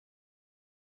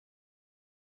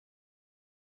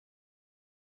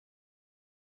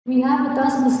We have with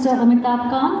us Mr. Amitabh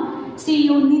Kant,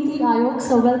 CEO Niti Aayog.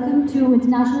 So welcome to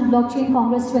International Blockchain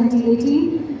Congress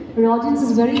 2018. Our audience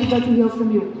is very eager to hear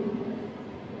from you.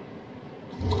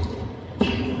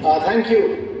 Thank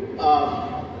you.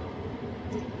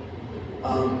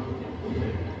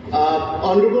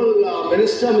 Honorable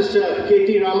Minister, Mr.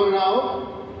 K.T. Rama Rao,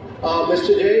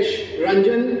 Mr. Jayesh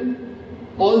Ranjan,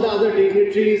 all the other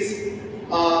dignitaries.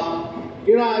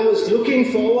 I was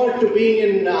looking forward to being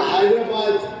in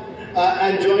Hyderabad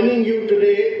and joining you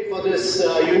today for this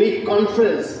unique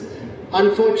conference.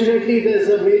 Unfortunately, there's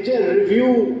a major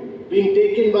review being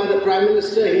taken by the Prime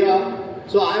Minister here,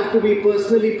 so I have to be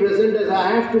personally present as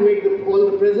I have to make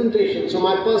all the presentations. So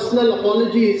my personal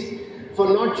apologies for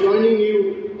not joining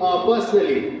you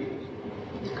personally.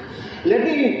 Let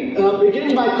me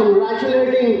begin by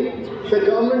congratulating the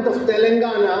government of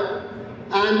Telangana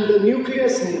and the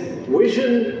Nucleus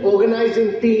Vision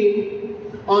organizing team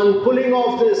on pulling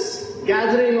off this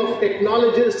gathering of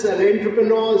technologists and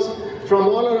entrepreneurs from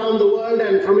all around the world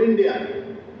and from India.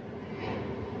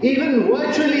 Even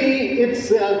virtually, it's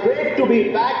great to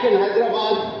be back in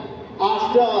Hyderabad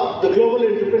after the Global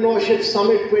Entrepreneurship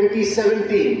Summit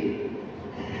 2017.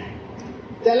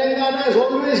 Telangana has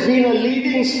always been a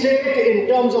leading state in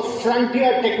terms of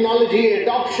frontier technology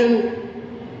adoption,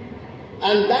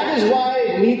 and that is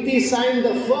why Niti signed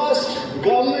the first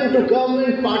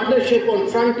government-to-government partnership on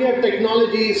frontier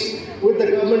technologies with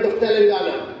the government of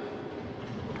Telangana.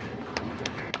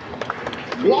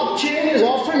 Blockchain is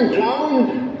often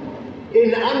drowned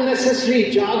in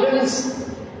unnecessary jargons,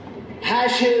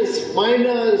 hashes,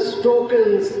 miners,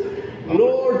 tokens,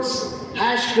 nodes,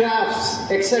 hash graphs,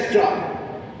 etc.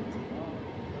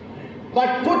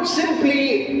 But put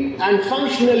simply and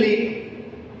functionally,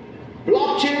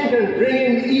 blockchain can bring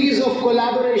in ease of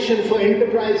collaboration for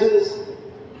enterprises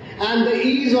and the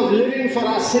ease of living for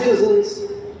our citizens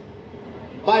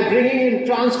by bringing in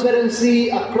transparency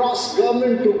across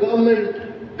government to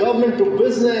government, government to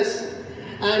business,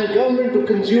 and government to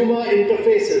consumer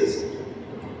interfaces.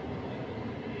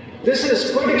 This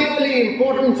is particularly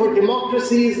important for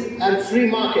democracies and free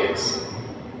markets.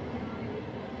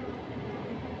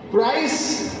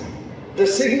 Price, the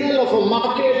signal of a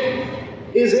market,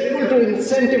 is able to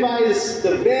incentivize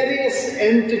the various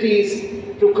entities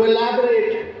to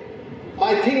collaborate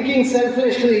by thinking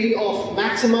selfishly of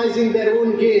maximizing their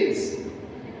own gains.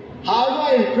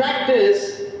 However, in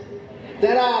practice,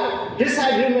 there are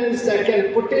disagreements that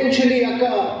can potentially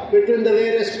occur between the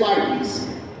various parties.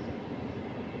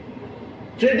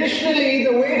 Traditionally,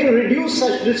 the way to reduce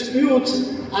such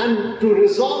disputes and to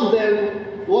resolve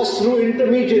them was through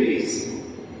intermediaries.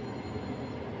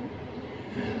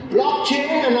 Blockchain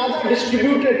and other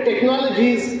distributed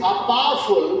technologies are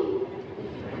powerful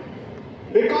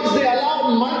because they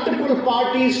allow multiple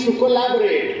parties to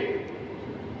collaborate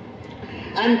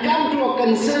and come to a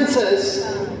consensus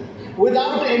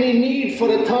without any need for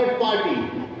a third party.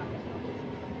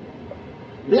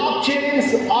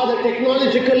 Blockchains are the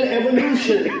technological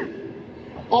evolution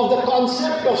of the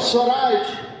concept of Swaraj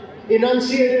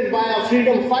enunciated by our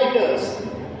freedom fighters.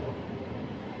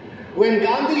 When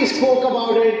Gandhi spoke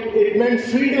about it, it meant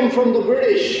freedom from the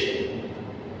British.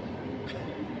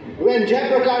 When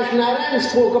Jayaprakash Narayan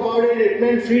spoke about it, it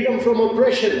meant freedom from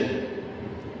oppression.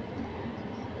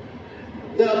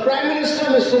 The Prime Minister,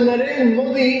 Mr. Narendra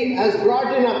Modi, has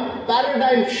brought in a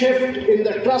paradigm shift in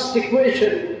the trust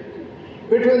equation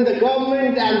between the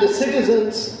government and the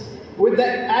citizens with the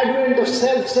advent of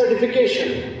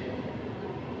self-certification.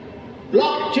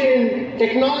 Blockchain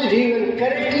technology, when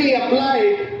correctly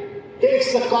applied,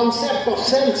 takes the concept of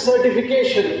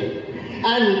self-certification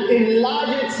and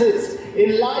enlarges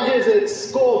its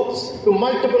scopes to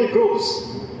multiple groups.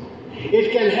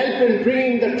 It can help in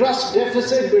bringing the trust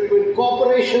deficit between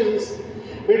corporations,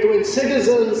 between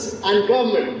citizens and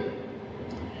government.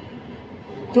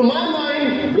 To my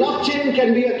mind, blockchain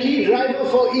can be a key driver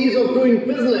for ease of doing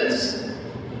business.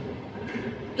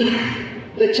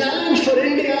 The challenge for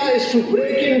India is to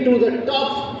break into the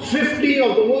top 50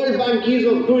 of the World Bank ease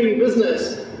of doing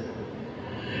business.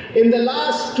 In the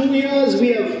last 2 years,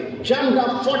 we have jumped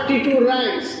up 42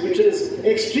 ranks, which is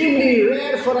extremely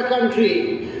rare for a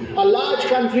country. A large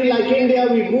country like India,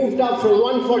 we moved up from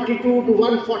 142 to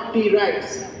 140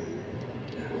 ranks.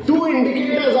 Two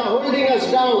indicators are holding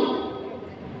us down.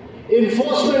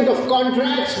 Enforcement of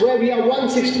contracts, where we are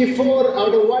 164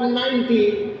 out of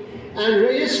 190, and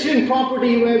registering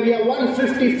property, where we are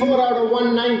 154 out of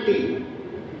 190.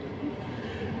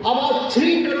 About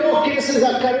 3 crore cases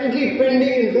are currently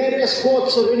pending in various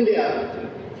courts of India.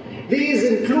 These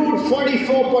include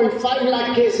 44.5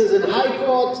 lakh cases in high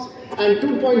courts and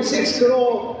 2.6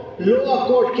 crore lower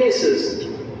court cases.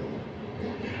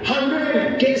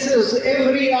 100 cases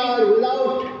every hour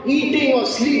without eating or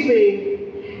sleeping,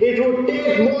 it would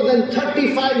take more than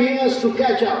 35 years to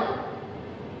catch up.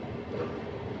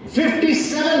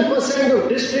 57% of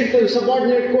district and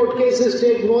subordinate court cases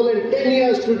take more than 10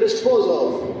 years to dispose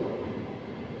of.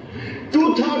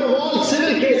 2/3 of all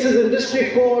civil cases in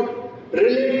district court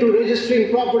relate to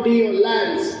registering property or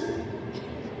lands.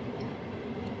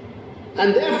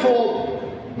 And therefore,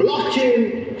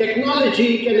 blockchain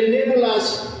technology can enable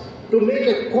us to make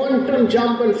a quantum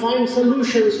jump and find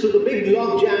solutions to the big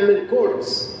logjam in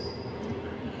courts.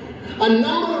 A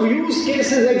number of use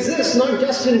cases exist not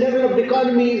just in developed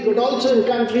economies but also in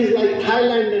countries like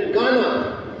Thailand and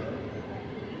Ghana.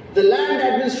 The Land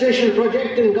Administration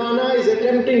Project in Ghana is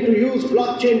attempting to use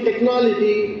blockchain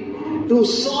technology to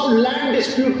solve land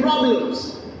dispute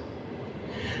problems.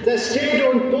 The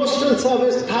state-owned postal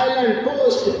service Thailand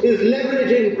Post is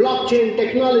leveraging blockchain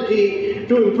technology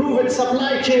to improve its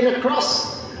supply chain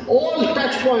across all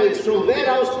touchpoints from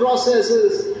warehouse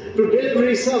processes to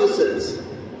delivery services.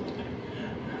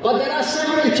 But there are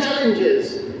several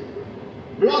challenges.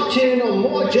 Blockchain, or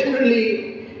more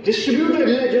generally, distributed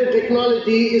ledger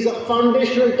technology is a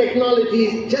foundational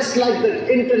technology just like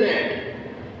the internet.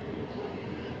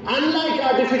 Unlike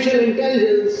artificial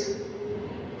intelligence,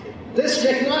 this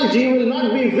technology will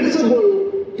not be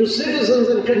visible to citizens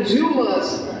and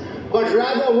consumers, but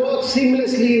rather work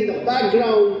seamlessly in the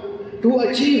background to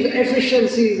achieve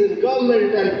efficiencies in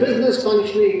government and business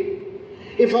functioning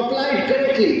if applied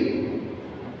correctly.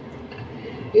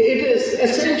 It is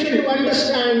essential to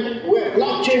understand where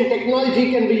blockchain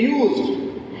technology can be used.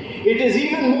 It is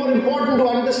even more important to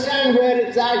understand where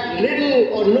it's at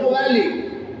little or no value.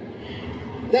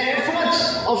 The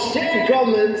efforts of state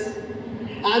governments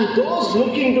and those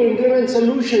looking to implement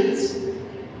solutions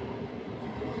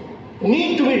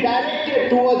need to be directed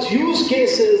towards use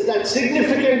cases that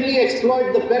significantly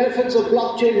exploit the benefits of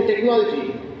blockchain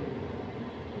technology.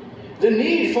 The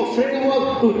need for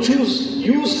framework to choose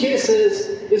use cases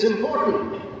is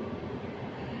important.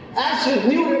 As with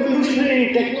new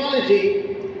revolutionary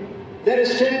technology, there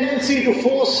is tendency to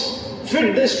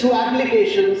fit this to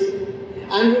applications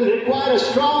and will require a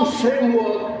strong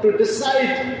framework to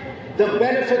decide the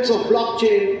benefits of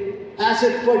blockchain as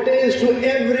it pertains to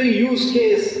every use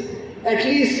case, at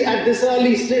least at this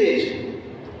early stage.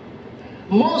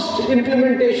 Most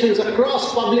implementations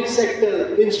across public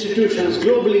sector institutions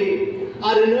globally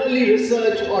are in early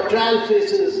research or trial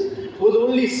phases, with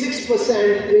only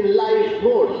 6% in live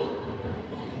mode.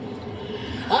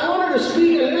 I wanted to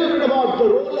speak a little bit about the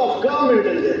role of government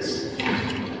in this.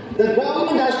 The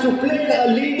government has to play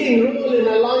a leading role in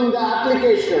allowing the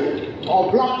application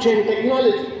of blockchain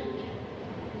technology.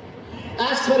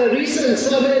 As per a recent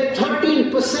survey,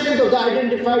 13% of the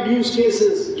identified use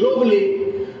cases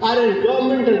globally are in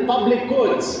government and public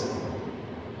codes.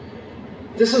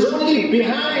 This is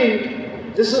behind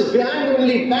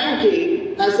only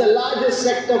banking as the largest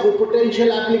sector for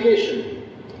potential application.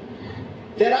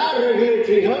 There are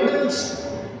regulatory hurdles.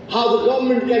 How the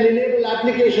government can enable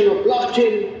application of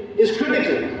blockchain is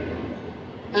critical.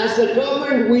 As the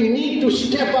government, we need to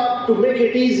step up to make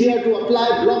it easier to apply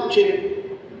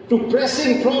blockchain to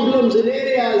pressing problems in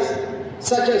areas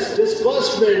such as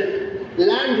disbursement,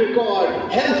 land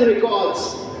record, health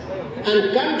records,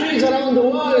 and countries around the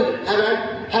world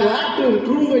have had to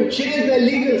improve and change their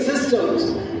legal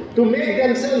systems to make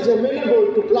themselves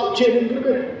amenable to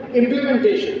blockchain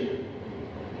implementation.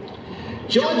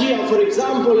 Georgia, for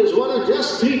example, is one of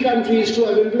just 3 countries to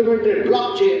have implemented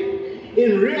blockchain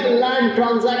in real land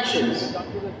transactions.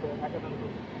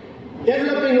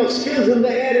 Developing of skills in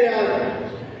the area,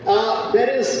 there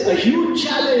is a huge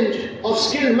challenge of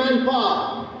skilled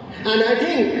manpower. And I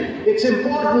think it's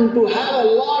important to have a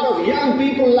lot of young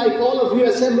people like all of you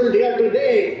assembled here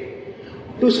today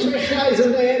to specialize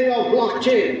in the area of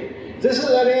blockchain. This is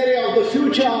an area of the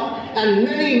future and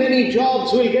many, many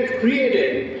jobs will get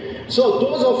created. So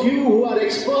those of you who are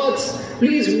experts,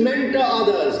 please mentor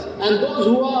others. And those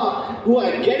who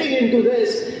are getting into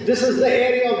this is the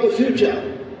area of the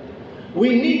future. We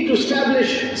need to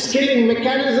establish skilling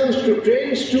mechanisms to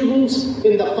train students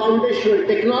in the foundational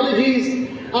technologies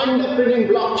underpinning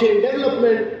blockchain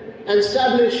development and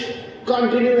establish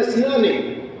continuous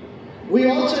learning. We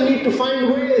also need to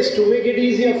find ways to make it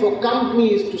easier for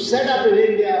companies to set up in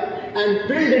India and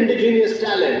build indigenous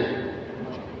talent.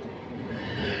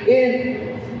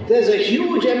 There's a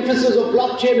huge emphasis of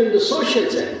blockchain in the social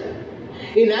sector.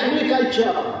 In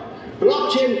agriculture,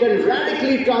 blockchain can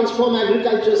radically transform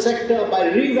agriculture sector by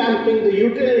revamping the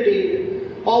utility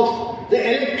of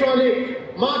the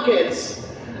electronic markets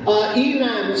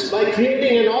ENAMs by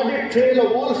creating an audit trail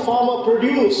of all farmer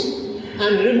produce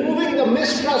and removing the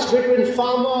mistrust between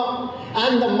farmer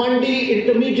and the mandi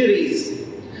intermediaries.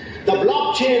 The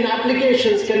blockchain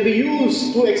applications can be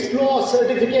used to explore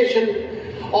certification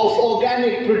of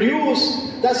organic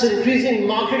produce, thus increasing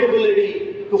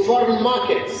marketability to foreign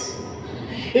markets.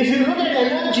 If you look at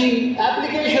energy,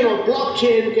 application of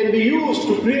blockchain can be used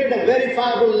to create a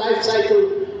verifiable life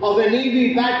cycle of an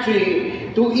EV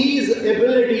battery to ease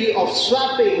ability of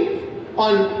swapping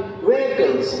on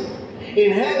vehicles.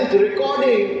 In health,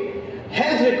 recording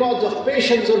health records of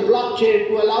patients on blockchain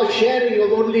to allow sharing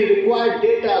of only required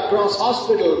data across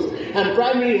hospitals and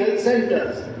primary health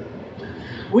centers.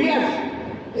 We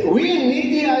in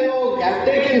Niti Aayog have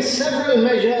taken several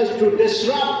measures to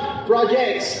disrupt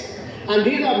projects, and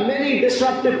these are many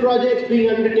disruptive projects being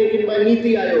undertaken by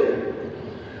Niti Aayog.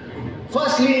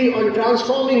 Firstly, on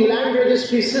transforming land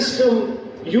registry system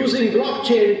using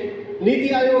blockchain, Niti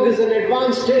Aayog is in an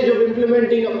advanced stage of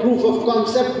implementing a proof of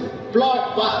concept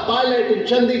pilot in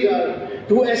Chandigarh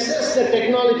to assess the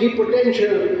technology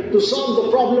potential to solve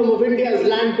the problem of India's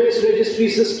land-based registry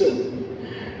system.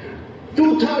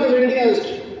 2/3 of India's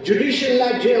judicial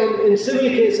lag in civil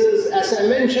cases, as I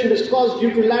mentioned, is caused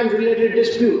due to land-related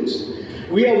disputes.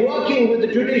 We are working with the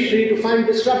judiciary to find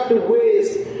disruptive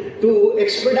ways to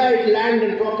expedite land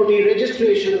and property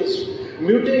registrations,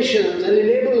 mutations, and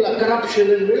enable a corruption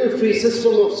and middle-free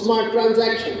system of smart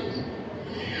transactions.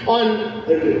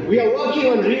 We are working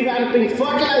on revamping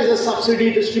fertilizer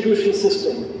subsidy distribution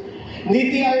system.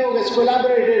 Niti Aayog has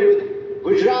collaborated with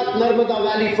Gujarat Narmada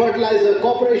Valley Fertilizer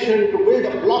Corporation to build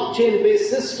a blockchain-based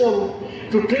system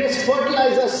to trace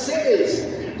fertilizer sales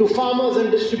to farmers and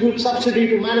distribute subsidy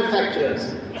to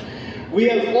manufacturers. We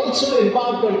have also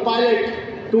embarked on pilot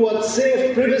towards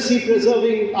safe,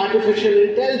 privacy-preserving artificial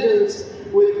intelligence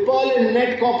with Perlin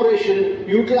Net Corporation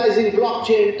utilizing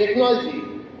blockchain technology.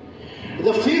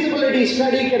 The feasibility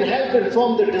study can help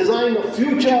inform the design of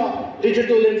future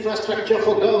digital infrastructure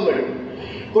for government.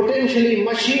 Potentially,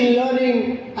 machine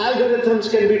learning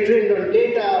algorithms can be trained on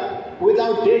data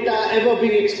without data ever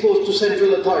being exposed to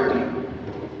central authority.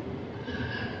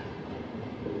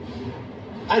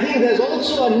 I think there's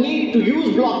also a need to use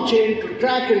blockchain to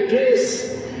track and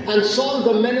trace and solve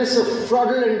the menace of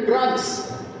fraudulent drugs.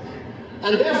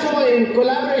 And therefore, in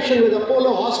collaboration with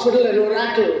Apollo Hospital and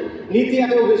Oracle, Niti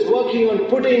Aayog is working on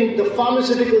putting the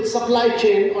pharmaceutical supply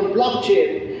chain on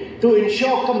blockchain to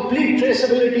ensure complete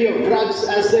traceability of drugs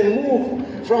as they move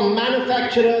from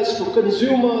manufacturers to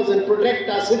consumers and protect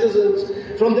our citizens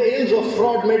from the ills of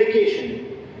fraud medication.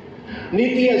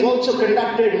 Niti has also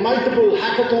conducted multiple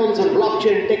hackathons on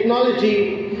blockchain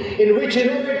technology in which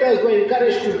innovators were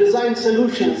encouraged to design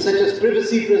solutions such as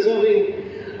privacy-preserving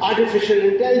artificial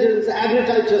intelligence,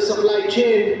 agriculture supply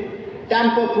chain,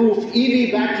 tamper-proof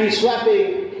EV battery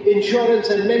swapping, insurance,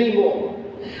 and many more.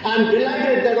 I'm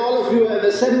delighted that all of you have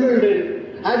assembled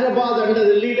in Hyderabad under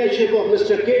the leadership of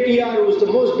Mr. KTR, who is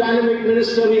the most dynamic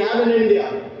minister we have in India.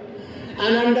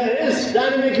 And under his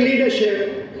dynamic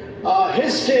leadership,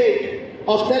 his state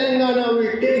of Telangana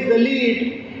will take the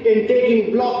lead in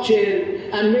taking blockchain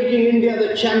and making India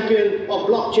the champion of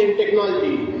blockchain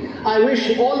technology. I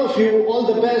wish all of you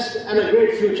all the best and a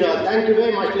great future. Thank you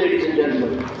very much, ladies and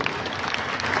gentlemen.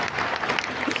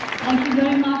 Thank you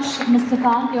very much, Mr.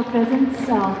 Kant. Your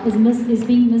presence is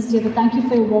being missed here, but thank you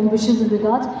for your warm wishes and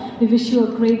regards. We wish you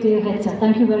a great day ahead, sir.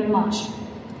 Thank you very much.